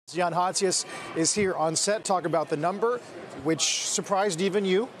Hatzius is here on set, talk about the number, which surprised even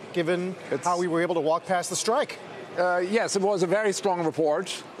you, given how we were able to walk past the strike. Yes, it was a very strong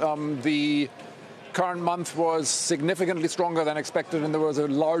report. The current month was significantly stronger than expected, and there was a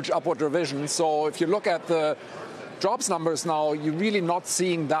large upward revision. So if you look at the jobs numbers now, you're really not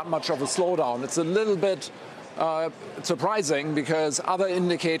seeing that much of a slowdown. It's a little bit surprising because other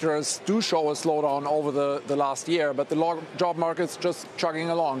indicators do show a slowdown over the last year, but the job market's just chugging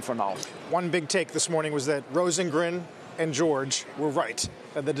along for now. One big take this morning was that Rosengren and George were right,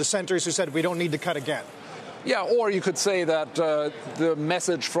 the dissenters who said we don't need to cut again. Yeah, or you could say that the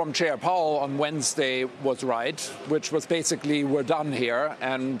message from Chair Powell on Wednesday was right, which was basically we're done here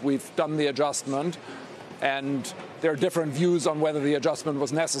and we've done the adjustment. And there are different views on whether the adjustment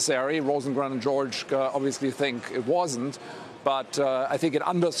was necessary. Rosengren and George obviously think it wasn't. But I think it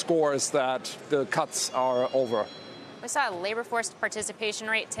underscores that the cuts are over. We saw a labor force participation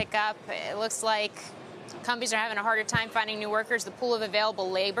rate tick up. It looks like companies are having a harder time finding new workers. The pool of available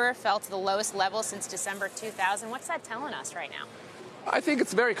labor fell to the lowest level since December 2000. What's that telling us right now? I think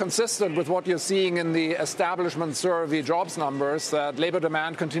it's very consistent with what you're seeing in the establishment survey jobs numbers, that labor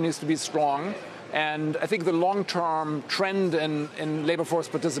demand continues to be strong. And I think the long-term trend in labor force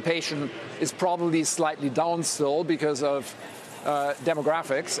participation is probably slightly down still because of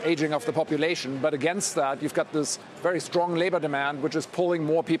demographics, aging of the population. But against that, you've got this very strong labor demand, which is pulling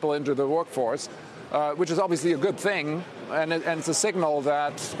more people into the workforce, which is obviously a good thing. And it's a signal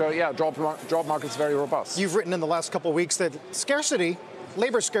that, job market's very robust. You've written in the last couple of weeks that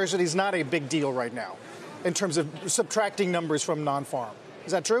labor scarcity is not a big deal right now in terms of subtracting numbers from non-farm.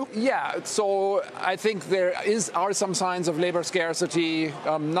 Is that true? Yeah, so I think there are some signs of labor scarcity,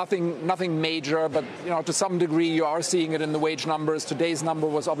 nothing major, but to some degree you are seeing it in the wage numbers. Today's number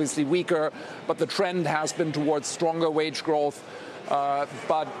was obviously weaker, but the trend has been towards stronger wage growth.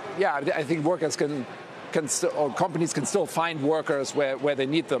 But yeah, I think workers companies can still find workers where they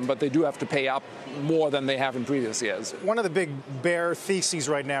need them, but they do have to pay up more than they have in previous years. One of the big bear theses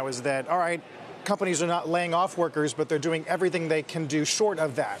right now is that, all right, companies are not laying off workers, but they're doing everything they can do short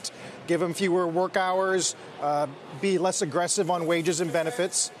of that. Give them fewer work hours, be less aggressive on wages and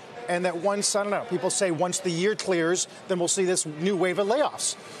benefits, and that once, I don't know, people say once the year clears, then we'll see this new wave of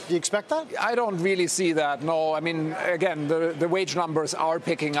layoffs. Do you expect that? I don't really see that, no. I mean, again, the wage numbers are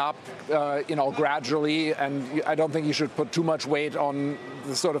picking up, gradually, and I don't think you should put too much weight on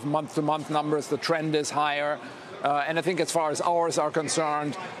the sort of month-to-month numbers. The trend is higher. And I think as far as hours are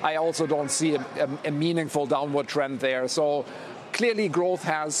concerned, I also don't see a meaningful downward trend there. So clearly growth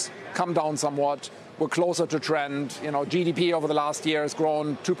has come down somewhat. We're closer to trend. GDP over the last year has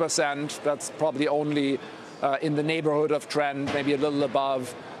grown 2%. That's probably only in the neighborhood of trend, maybe a little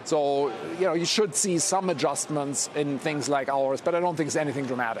above. So, you should see some adjustments in things like hours, but I don't think it's anything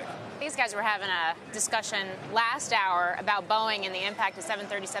dramatic. These guys were having a discussion last hour about Boeing and the impact of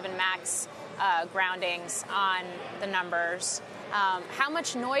 737 MAX groundings on the numbers. How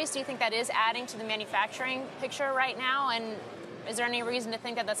much noise do you think that is adding to the manufacturing picture right now? And is there any reason to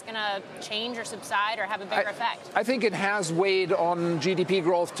think that that's going to change or subside or have a bigger effect? I think it has weighed on GDP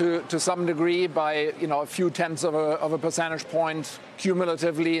growth to some degree by a few tenths of a percentage point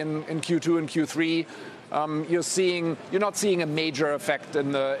cumulatively in Q2 and Q3. You're not seeing a major effect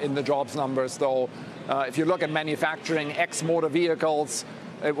in the jobs numbers, though. If you look at manufacturing ex motor vehicles,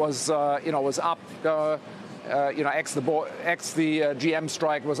 it was up. Ex the GM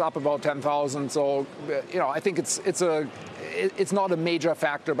strike was up about 10,000. So I think it's not a major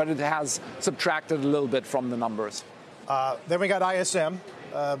factor, but it has subtracted a little bit from the numbers. Then we got ISM,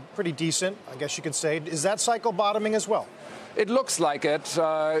 pretty decent, I guess you could say. Is that cycle bottoming as well? It looks like it.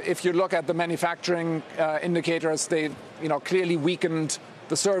 If you look at the manufacturing indicators, they clearly weakened.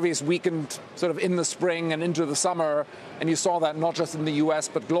 The surveys weakened sort of in the spring and into the summer, and you saw that not just in the U.S.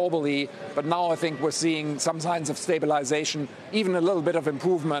 but globally. But now I think we're seeing some signs of stabilization, even a little bit of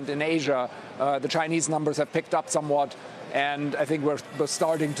improvement in Asia. The Chinese numbers have picked up somewhat, and I think we're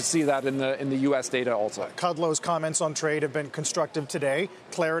starting to see that in the U.S. data also. Kudlow's comments on trade have been constructive today.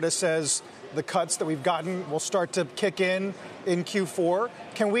 Clarida says the cuts that we've gotten will start to kick in Q4.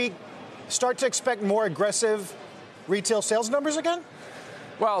 Can we start to expect more aggressive retail sales numbers again?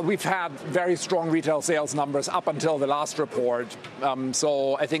 Well, we've had very strong retail sales numbers up until the last report.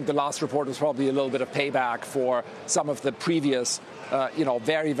 So I think the last report was probably a little bit of payback for some of the previous,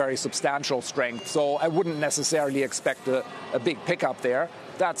 very, very substantial strength. So I wouldn't necessarily expect a big pickup there.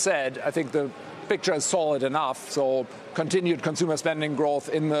 That said, I think the picture is solid enough. So continued consumer spending growth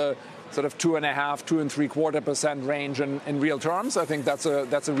in the sort of 2.5%, 2.75% range in real terms. I think that's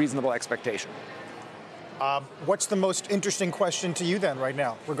a reasonable expectation. What's the most interesting question to you then right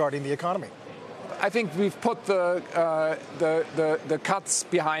now regarding the economy? I think we've put the cuts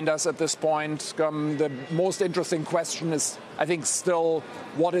behind us at this point. The most interesting question is, I think, still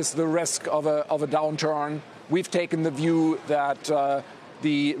what is the risk of a downturn? We've taken the view that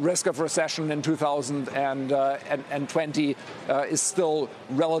the risk of recession in 2020 is still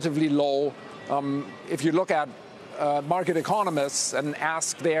relatively low. If you look at market economists and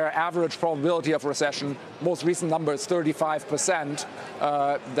ask their average probability of recession, most recent number is 35%.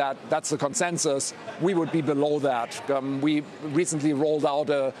 That's the consensus. We would be below that. We recently rolled out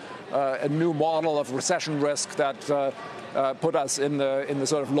a new model of recession risk that put us in the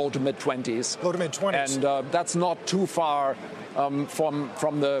sort of low to mid 20s. Low to mid 20s. And that's not too far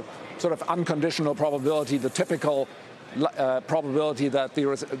from the sort of unconditional probability, the typical probability that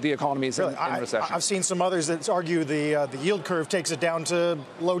the economy is in recession. I've seen some others that argue the yield curve takes it down to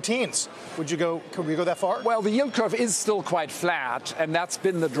low teens. Could we go that far? Well, the yield curve is still quite flat, and that's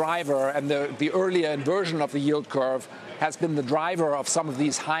been the driver, and the earlier inversion of the yield curve has been the driver of some of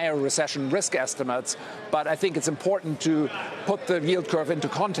these higher recession risk estimates. But I think it's important to put the yield curve into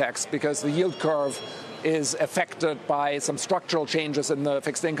context, because the yield curve is affected by some structural changes in the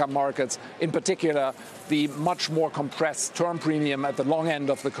fixed income markets, in particular the much more compressed term premium at the long end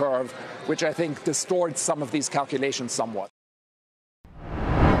of the curve, which I think distorts some of these calculations somewhat.